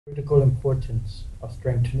critical importance of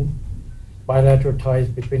strengthening bilateral ties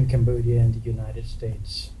between Cambodia and the United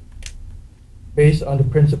States, based on the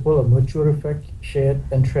principle of mutual respect, shared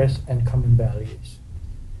interests, and common values.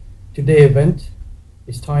 Today's event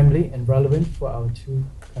is timely and relevant for our two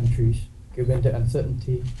countries, given the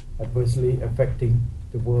uncertainty adversely affecting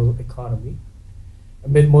the world economy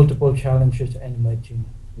amid multiple challenges and emerging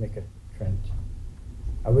mega trends.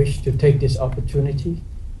 I wish to take this opportunity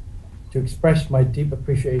to express my deep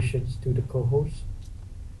appreciations to the co-hosts,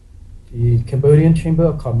 the Cambodian Chamber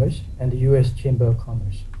of Commerce and the U.S. Chamber of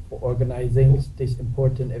Commerce, for organizing this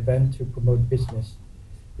important event to promote business,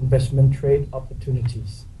 investment, trade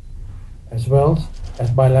opportunities, as well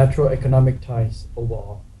as bilateral economic ties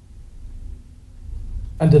overall.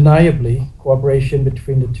 Undeniably, cooperation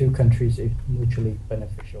between the two countries is mutually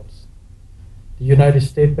beneficial. The United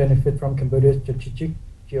States benefits from Cambodia's strategic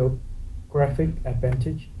geographic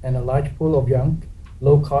advantage and a large pool of young,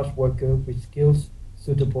 low-cost workers with skills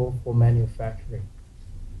suitable for manufacturing.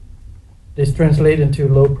 This translates into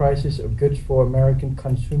low prices of goods for American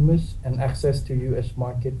consumers and access to U.S.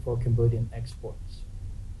 market for Cambodian exports.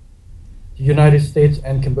 The United States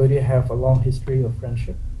and Cambodia have a long history of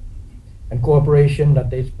friendship and cooperation that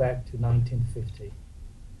dates back to 1950,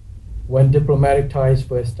 when diplomatic ties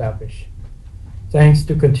were established. Thanks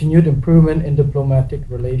to continued improvement in diplomatic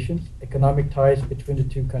relations, economic ties between the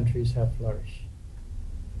two countries have flourished.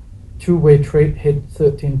 Two-way trade hit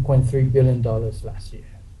 $13.3 billion last year.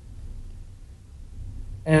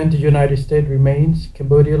 And the United States remains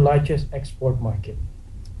Cambodia's largest export market,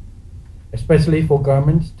 especially for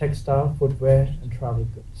garments, textile, footwear, and travel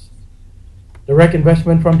goods. Direct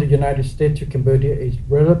investment from the United States to Cambodia is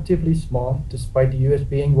relatively small, despite the U.S.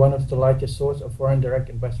 being one of the largest sources of foreign direct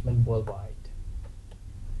investment worldwide.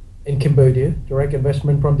 In Cambodia, direct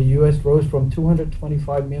investment from the U.S. rose from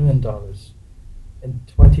 $225 million in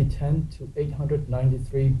 2010 to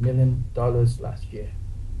 $893 million last year.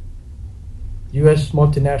 U.S.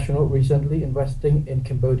 multinational recently investing in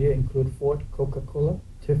Cambodia include Ford, Coca-Cola,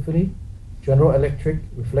 Tiffany, General Electric,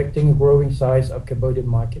 reflecting a growing size of Cambodian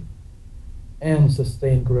market and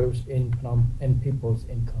sustained growth in people's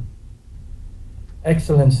income.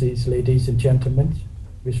 Excellencies, ladies and gentlemen,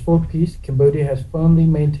 with full peace, Cambodia has firmly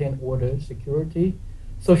maintained order, security,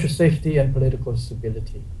 social safety, and political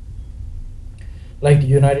stability. Like the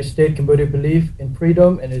United States, Cambodia believes in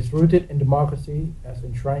freedom and is rooted in democracy as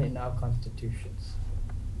enshrined in our constitutions.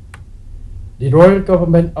 The royal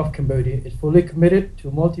government of Cambodia is fully committed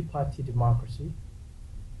to multi-party democracy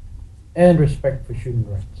and respect for human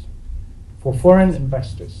rights. For foreign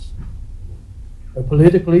investors, a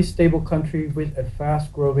politically stable country with a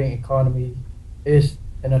fast-growing economy is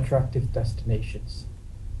an attractive destination.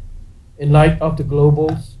 In light of the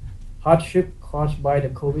global hardship caused by the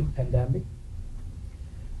COVID pandemic,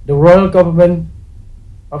 the royal government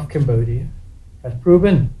of Cambodia has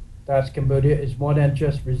proven that Cambodia is more than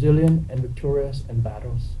just resilient and victorious in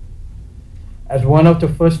battles. As one of the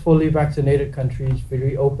first fully vaccinated countries, we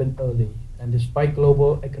reopened early, and despite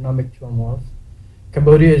global economic turmoil,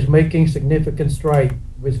 Cambodia is making significant strides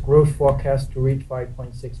with growth forecast to reach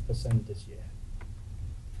 5.6% this year.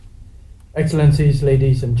 Excellencies,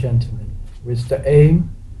 ladies and gentlemen, with the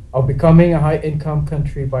aim of becoming a high-income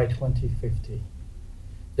country by 2050,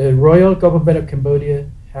 the royal government of Cambodia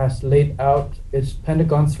has laid out its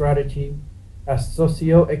Pentagon strategy as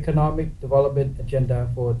socio-economic development agenda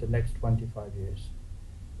for the next 25 years.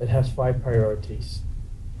 It has 5 priorities: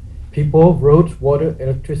 people, roads, water,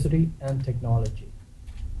 electricity, and technology.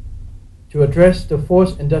 To address the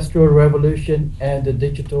fourth industrial revolution and the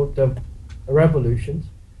digital revolutions,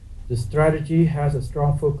 the strategy has a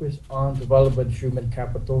strong focus on development human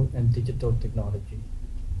capital and digital technology.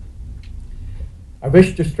 I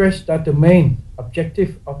wish to stress that the main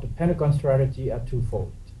objective of the Pentagon strategy are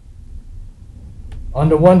twofold. On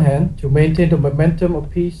the one hand, to maintain the momentum of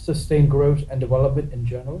peace, sustain growth and development in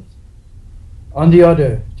general. On the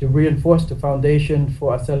other, to reinforce the foundation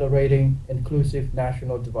for accelerating inclusive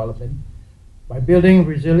national development by building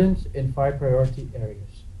resilience in 5 priority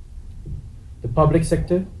areas: the public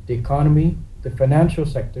sector, the economy, the financial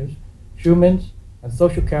sectors, humans and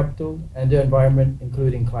social capital, and the environment,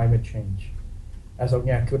 including climate change, as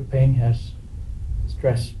Onyakut Peng has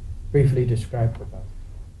briefly described above.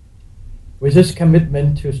 With this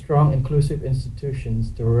commitment to strong inclusive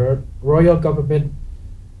institutions, the royal government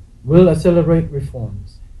will accelerate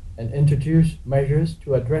reforms and introduce measures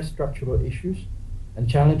to address structural issues and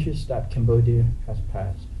challenges that Cambodia has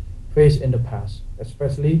faced in the past,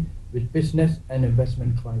 especially with business and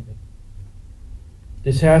investment climate.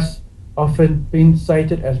 This has often been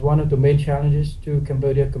cited as one of the main challenges to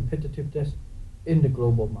Cambodia's competitiveness in the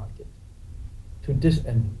global market. To this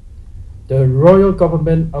end, the royal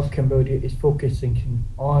government of Cambodia is focusing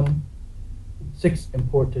on 6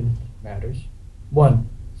 important matters. 1.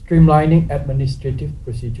 Streamlining administrative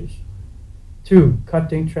procedures. 2.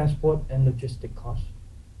 Cutting transport and logistic costs.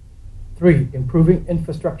 3. Improving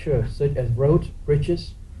infrastructure such as roads,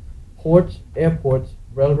 bridges, ports, airports,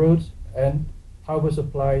 railroads, and power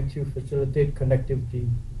supply to facilitate connectivity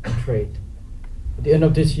and trade. At the end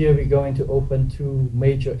of this year, we're going to open 2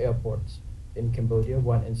 major airports in Cambodia,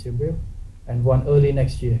 one in Siem Reap and one early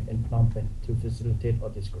next year in Phnom Penh to facilitate all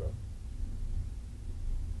this growth.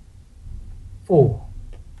 4.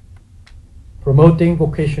 Promoting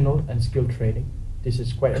vocational and skill training. This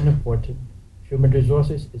is quite important. Human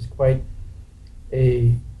resources is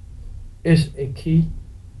a key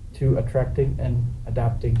to attracting and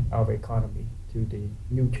adapting our economy to the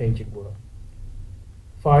new changing world.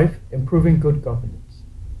 5. Improving good governance.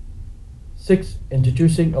 6.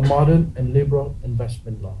 Introducing a modern and liberal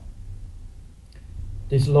investment law.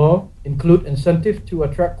 This law includes incentives to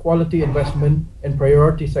attract quality investment in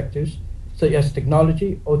priority sectors such as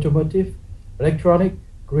technology, automotive, electronic,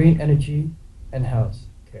 green energy, and health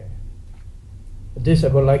care. This, I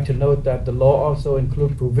would like to note that the law also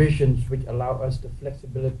includes provisions which allow us the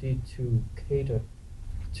flexibility to cater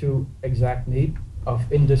to exact need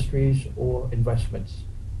of industries or investments,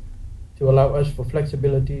 to allow us for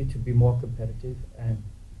flexibility to be more competitive and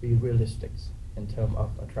be realistic in terms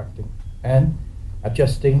of attracting and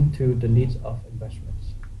adjusting to the needs of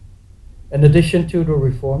investments. In addition to the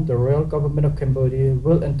reform, the royal government of Cambodia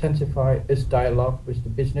will intensify its dialogue with the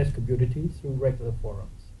business community through regular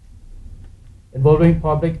forums, involving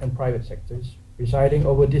public and private sectors. Presiding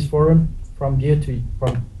over this forum from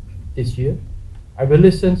this year, I will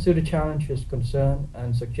listen to the challenges, concerns,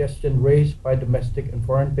 and suggestions raised by domestic and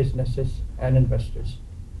foreign businesses and investors,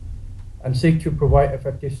 and seek to provide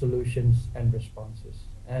effective solutions and responses.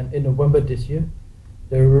 And in November this year,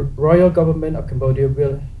 the royal government of Cambodia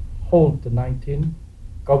will hold the 19th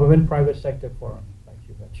Government Private Sector Forum, like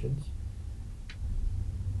you mentioned,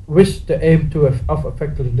 with the aim of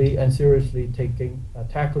effectively and seriously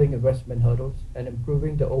tackling investment hurdles and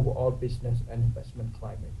improving the overall business and investment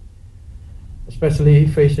climate, especially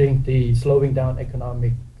facing the slowing down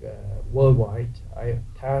economic worldwide. I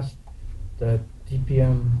tasked the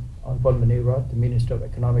DPM Hun Manet, the Minister of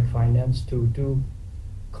Economic Finance, to do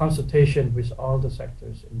consultation with all the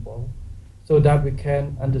sectors involved so that we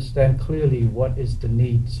can understand clearly what is the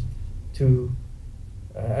needs to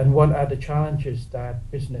and what are the challenges that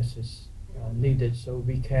businesses needed, so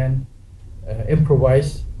we can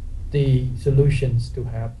improvise the solutions to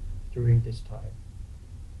have during this time.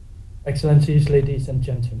 Excellencies, ladies and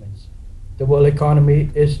gentlemen, the world economy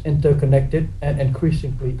is interconnected and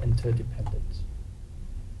increasingly interdependent.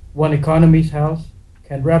 One economy's health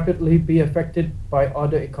can rapidly be affected by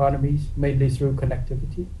other economies, mainly through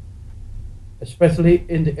connectivity, especially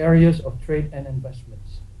in the areas of trade and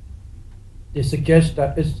investments. This suggests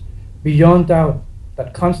that it's beyond doubt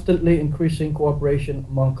that constantly increasing cooperation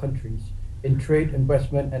among countries in trade,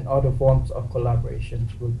 investment, and other forms of collaboration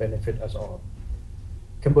will benefit us all.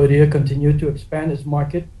 Cambodia continues to expand its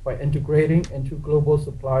market by integrating into global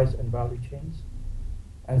supplies and value chains,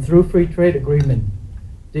 and through free trade agreement.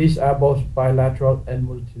 These are both bilateral and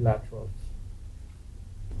multilateral.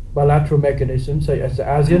 Bilateral mechanisms such as the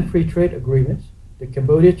ASEAN Free Trade Agreement, the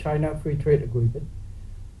Cambodia-China Free Trade Agreement,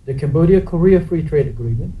 the Cambodia-Korea Free Trade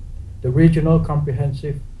Agreement, the Regional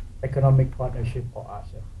Comprehensive Economic Partnership, or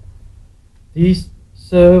RCEP. These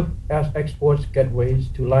serve as export gateways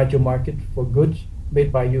to larger markets for goods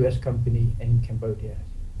made by U.S. companies in Cambodia.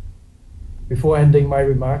 Before ending my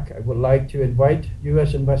remark, I would like to invite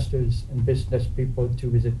U.S. investors and business people to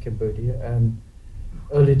visit Cambodia. And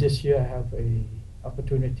early this year, I have an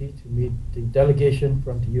opportunity to meet the delegation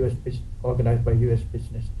from the U.S. organized by U.S.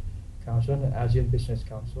 Business Council and ASEAN Business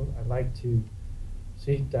Council. I'd like to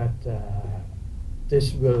see that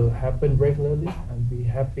this will happen regularly, and be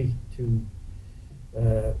happy to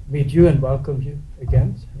meet you and welcome you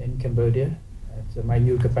again in Cambodia at my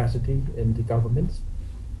new capacity in the government.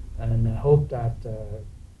 And I hope that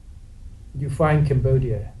you find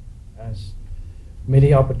Cambodia as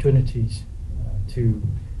many opportunities to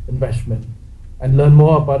investment and learn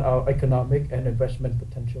more about our economic and investment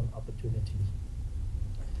potential opportunities.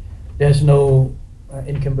 There's no,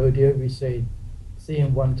 in Cambodia we say,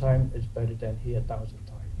 seeing one time is better than hear 1,000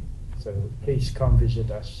 times. So please come visit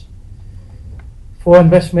us. For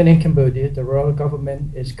investment in Cambodia, the royal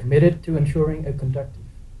government is committed to ensuring a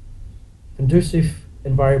conducive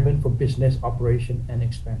environment for business operation and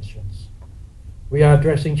expansions. We are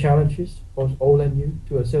addressing challenges, both old and new,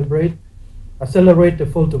 to accelerate accelerate the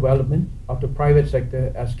full development of the private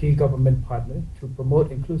sector as key government partner to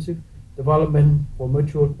promote inclusive development for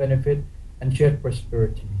mutual benefit and shared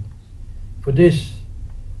prosperity. For this,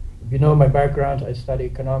 if you know my background, I study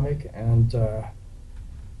economics, and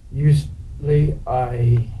usually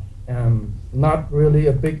I am not really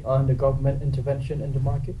a big on the government intervention in the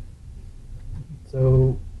market.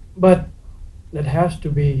 So, but it has to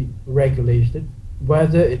be regulated,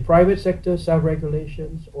 whether it's private sector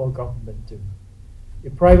self-regulations or government do. The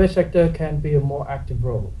private sector can be a more active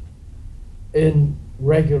role in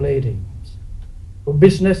regulating. For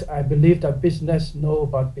business, I believe that business know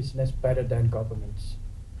about business better than governments.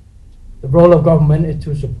 The role of government is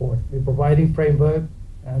to support. We're providing framework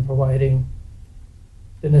and providing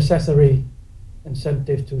the necessary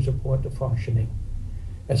incentives to support the functioning.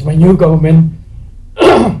 As my new government,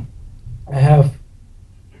 I have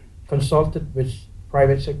consulted with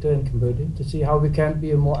private sector in Cambodia to see how we can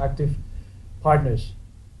be a more active partners.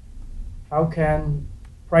 How can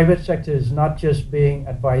private sectors not just being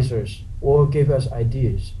advisors or give us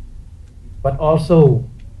ideas, but also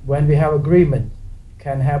when we have agreement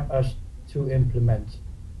can help us to implement.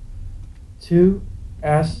 Two,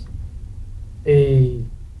 as a,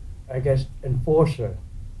 I guess, enforcer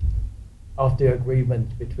of the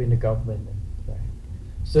agreement between the government and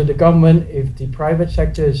so the government, if the private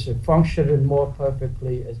sector is functioning more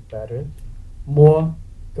perfectly, is better, more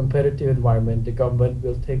competitive environment, the government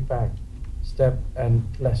will take back step and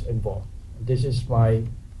less involved. This is my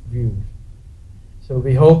view. So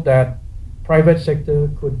we hope that private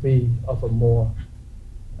sector could be of a more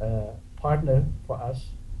partner for us,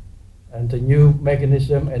 and the new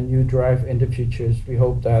mechanism and new drive in the futures, we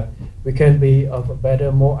hope that we can be of a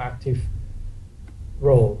better, more active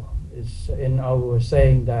role. It's in our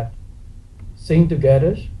saying that sing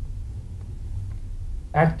together,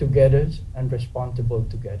 act together, and responsible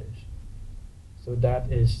together. So that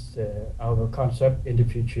is our concept in the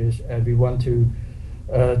futures, and we want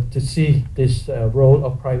to see this role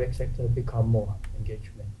of private sector become more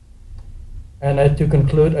engagement. And to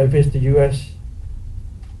conclude, I wish the U.S.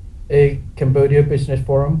 a Cambodia Business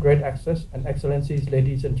Forum great access and excellencies,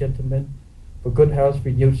 ladies and gentlemen, for good health,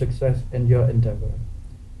 renewed success in your endeavor.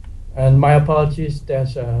 And my apologies,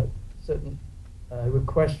 there's a certain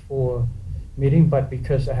request for meeting, but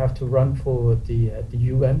because I have to run for the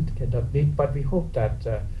UN, cannot meet. But we hope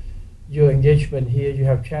that your engagement here, you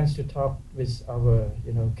have chance to talk with our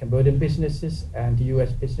Cambodian businesses and the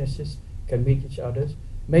US businesses, can meet each other,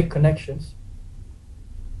 make connections,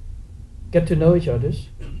 get to know each other.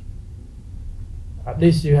 At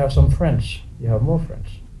least you have some friends, you have more friends.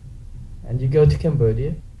 And you go to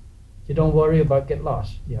Cambodia, you don't worry about get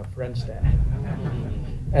lost. You have friends there.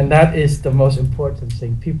 And that is the most important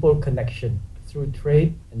thing, people connection through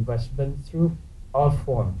trade, investment, through all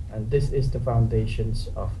forms. And this is the foundations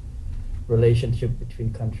of relationship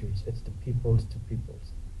between countries. It's the peoples to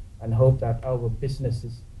peoples. And hope that our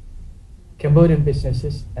businesses, Cambodian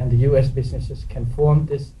businesses and the US businesses can form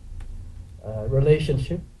this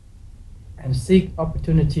relationship and seek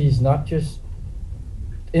opportunities not just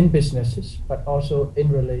in businesses, but also in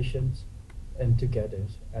relations and together,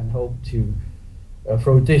 and hope to,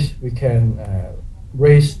 through this, we can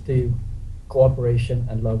raise the cooperation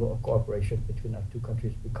and level of cooperation between our two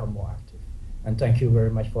countries become more active. And thank you very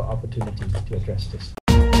much for the opportunity to address this.